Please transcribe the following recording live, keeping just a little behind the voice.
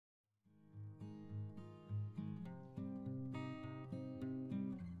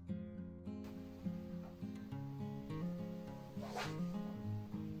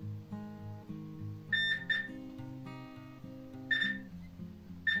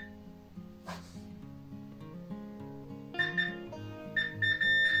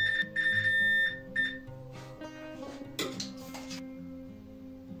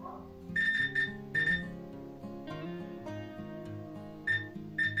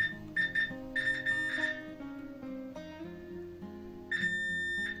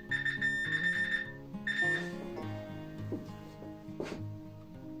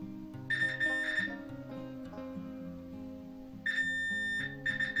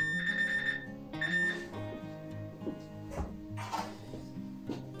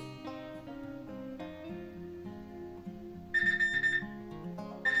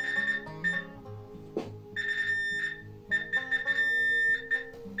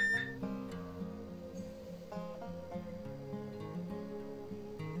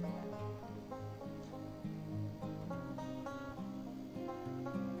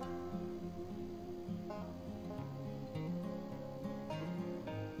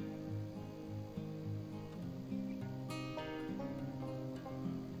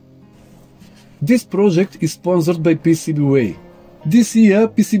This project is sponsored by PCBWay. This year,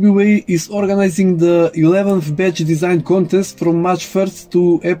 PCBWay is organizing the 11th batch design contest from March 1st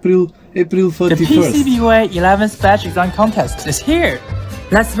to April 31st. The PCBWay 11th batch design contest is here!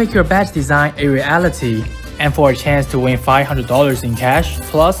 Let's make your batch design a reality. And for a chance to win $500 in cash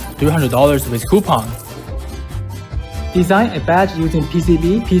plus $300 with coupon. Design a badge using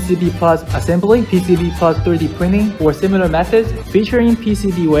PCB, PCB plus assembly, PCB plus 3D printing, or similar methods featuring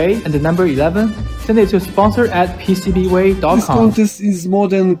PCBWay and the number 11. Send it to sponsor@pcbway.com. This contest is more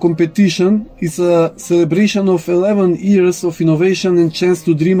than competition. It's a celebration of 11 years of innovation and chance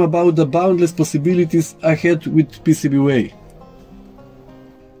to dream about the boundless possibilities ahead with PCBWay.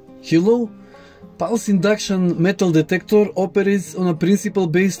 Hello? Pulse induction metal detector operates on a principle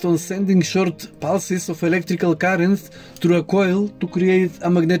based on sending short pulses of electrical current through a coil to create a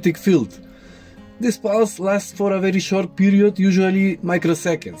magnetic field. This pulse lasts for a very short period, usually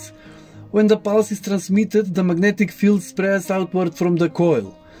microseconds. When the pulse is transmitted, the magnetic field spreads outward from the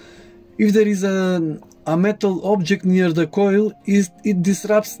coil. If there is a metal object near the coil, it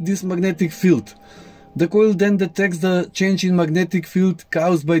disrupts this magnetic field. The coil then detects the change in magnetic field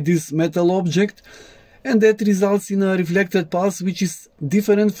caused by this metal object, and that results in a reflected pulse which is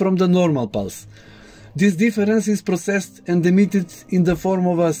different from the normal pulse. This difference is processed and emitted in the form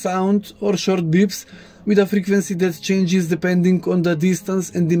of a sound or short beeps with a frequency that changes depending on the distance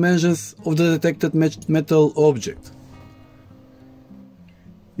and dimensions of the detected metal object.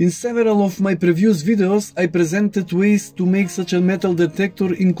 In several of my previous videos, I presented ways to make such a metal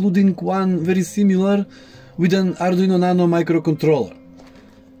detector, including one very similar with an Arduino Nano microcontroller.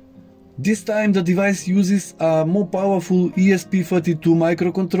 This time the device uses a more powerful ESP32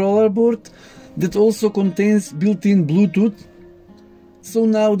 microcontroller board that also contains built-in Bluetooth, so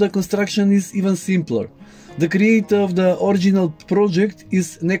now the construction is even simpler. The creator of the original project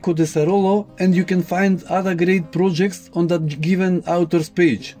is Neko Desarolo, and you can find other great projects on that given author's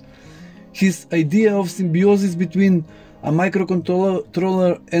page. His idea of symbiosis between a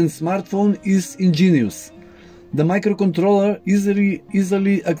microcontroller and smartphone is ingenious. The microcontroller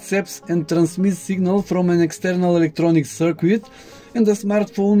easily accepts and transmits signal from an external electronic circuit, and the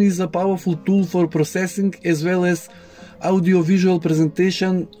smartphone is a powerful tool for processing as well as audio-visual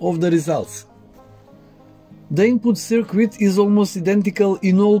presentation of the results. The input circuit is almost identical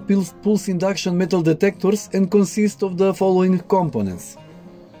in all pulse induction metal detectors and consists of the following components.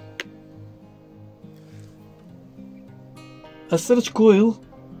 A surge coil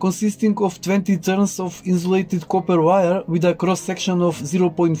consisting of 20 turns of insulated copper wire with a cross-section of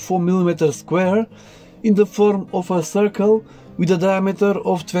 0.4 mm square in the form of a circle with a diameter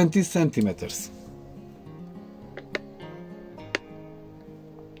of 20 cm.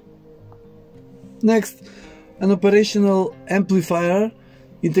 Next, an operational amplifier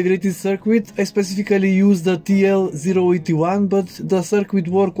integrated circuit. I specifically use the TL081, but the circuit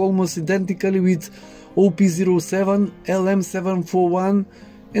works almost identically with OP07, LM741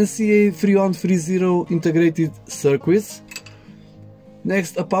 and CA3130 integrated circuits.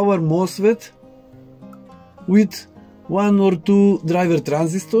 Next, a power MOSFET with 1 or 2 driver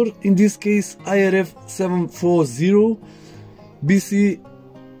transistor, in this case IRF740,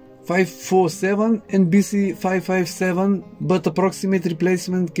 BC547 and BC557, but approximate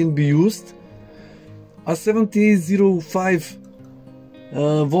replacement can be used. A 7805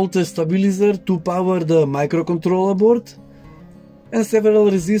 voltage stabilizer to power the microcontroller board, and several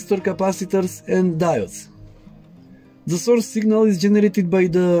resistor, capacitors and diodes. The source signal is generated by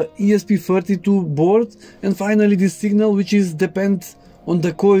the ESP32 board, and finally this signal, which is dependent on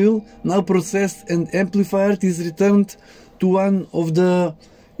the coil, now processed and amplified, is returned to one of the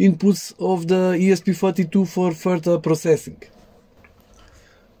inputs of the ESP32 for further processing.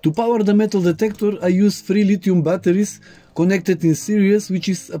 To power the metal detector, I use 3 lithium batteries connected in series, which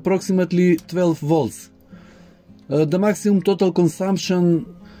is approximately 12 volts. The maximum total consumption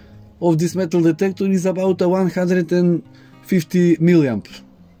of this metal detector is about 150 mA.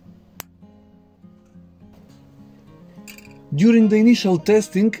 During the initial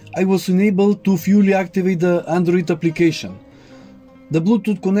testing, I was unable to fully activate the Android application. The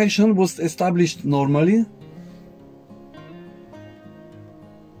Bluetooth connection was established normally.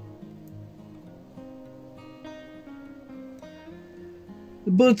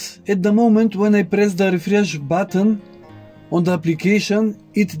 But at the moment when I press the refresh button on the application,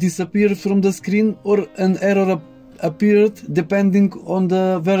 it disappeared from the screen or an error appeared depending on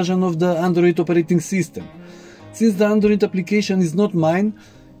the version of the Android operating system. Since the Android application is not mine,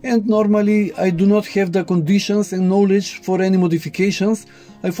 and normally I do not have the conditions and knowledge for any modifications,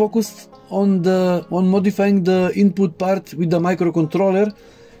 I focused on modifying the input part with the microcontroller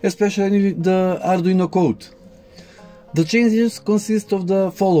especially the Arduino code. The changes consist of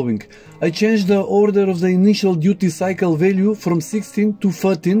the following. I changed the order of the initial duty cycle value from 16 to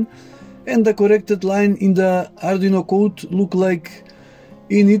 13, and the corrected line in the Arduino code look like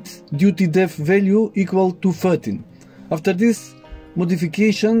init duty def value equal to 13. After this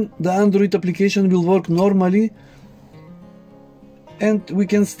modification, the Android application will work normally and we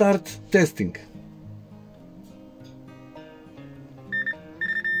can start testing.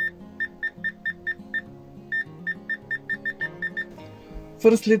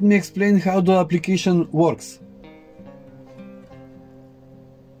 First, let me explain how the application works.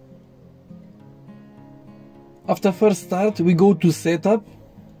 After first start, we go to Setup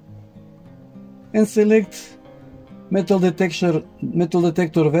and select metal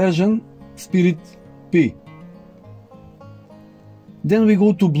detector version Spirit P. Then we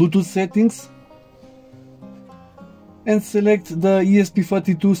go to Bluetooth settings and select the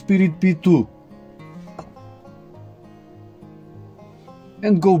ESP32 Spirit P2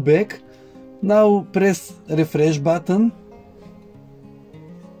 and go back. Now press refresh button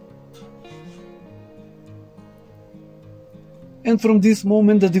and from this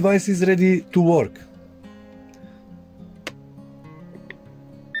moment the device is ready to work.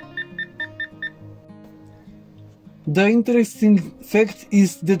 The interesting fact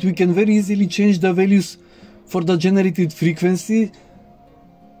is that we can very easily change the values for the generated frequency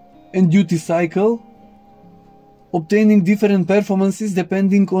and duty cycle, obtaining different performances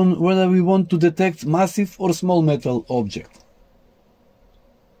depending on whether we want to detect massive or small metal object.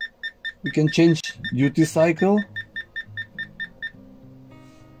 We can change duty cycle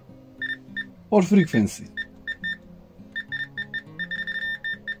or frequency.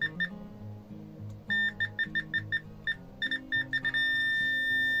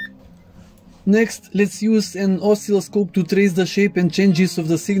 Next, let's use an oscilloscope to trace the shape and changes of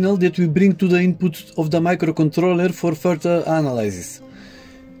the signal that we bring to the input of the microcontroller for further analysis.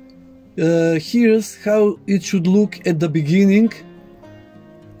 Here's how it should look at the beginning.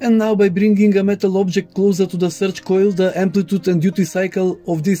 And now by bringing a metal object closer to the search coil, the amplitude and duty cycle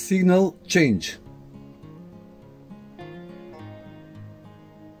of this signal change.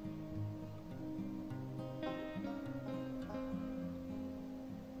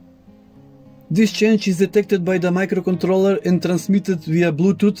 This change is detected by the microcontroller and transmitted via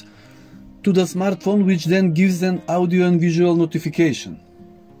Bluetooth to the smartphone, which then gives an audio and visual notification.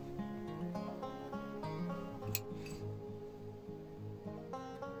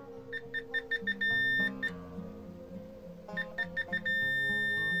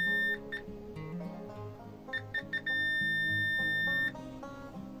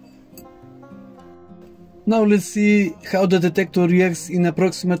 Now let's see how the detector reacts in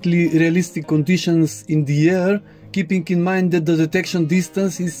approximately realistic conditions in the air, keeping in mind that the detection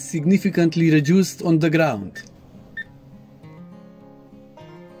distance is significantly reduced on the ground.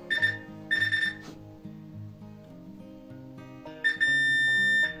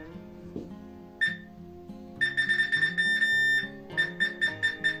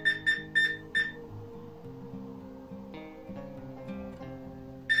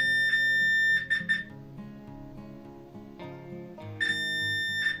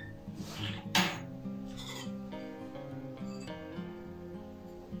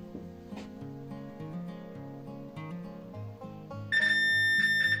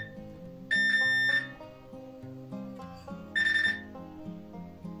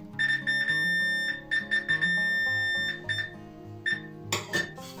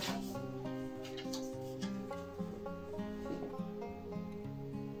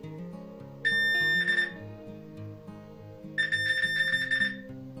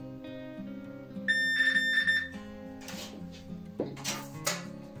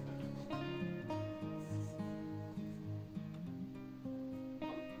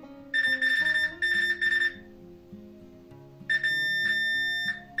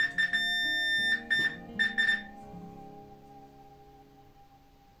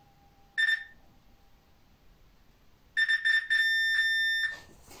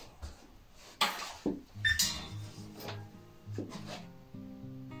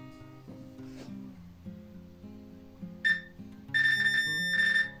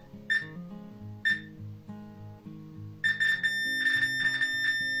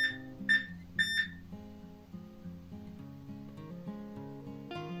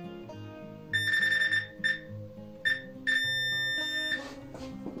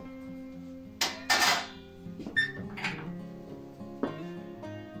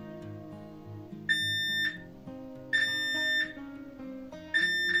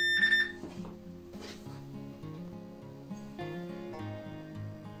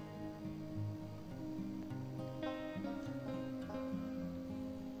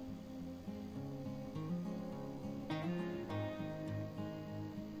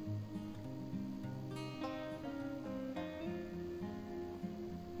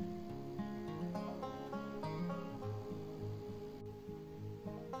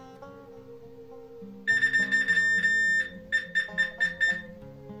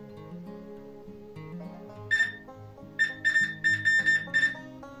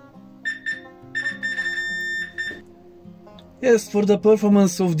 Yes, for the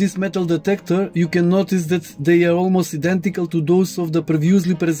performance of this metal detector, you can notice that they are almost identical to those of the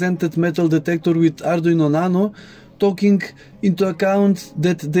previously presented metal detector with Arduino Nano, taking into account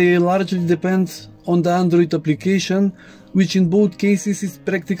that they largely depend on the Android application, which in both cases is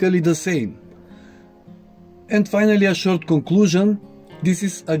practically the same. And finally, a short conclusion. This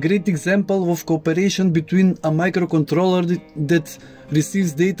is a great example of cooperation between a microcontroller that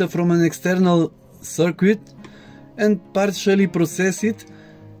receives data from an external circuit and partially process it,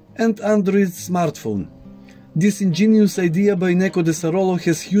 and Android smartphone. This ingenious idea by Neko de Sarolo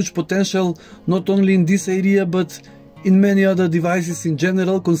has huge potential not only in this area but in many other devices in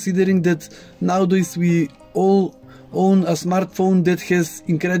general, considering that nowadays we all own a smartphone that has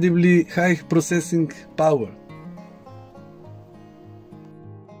incredibly high processing power.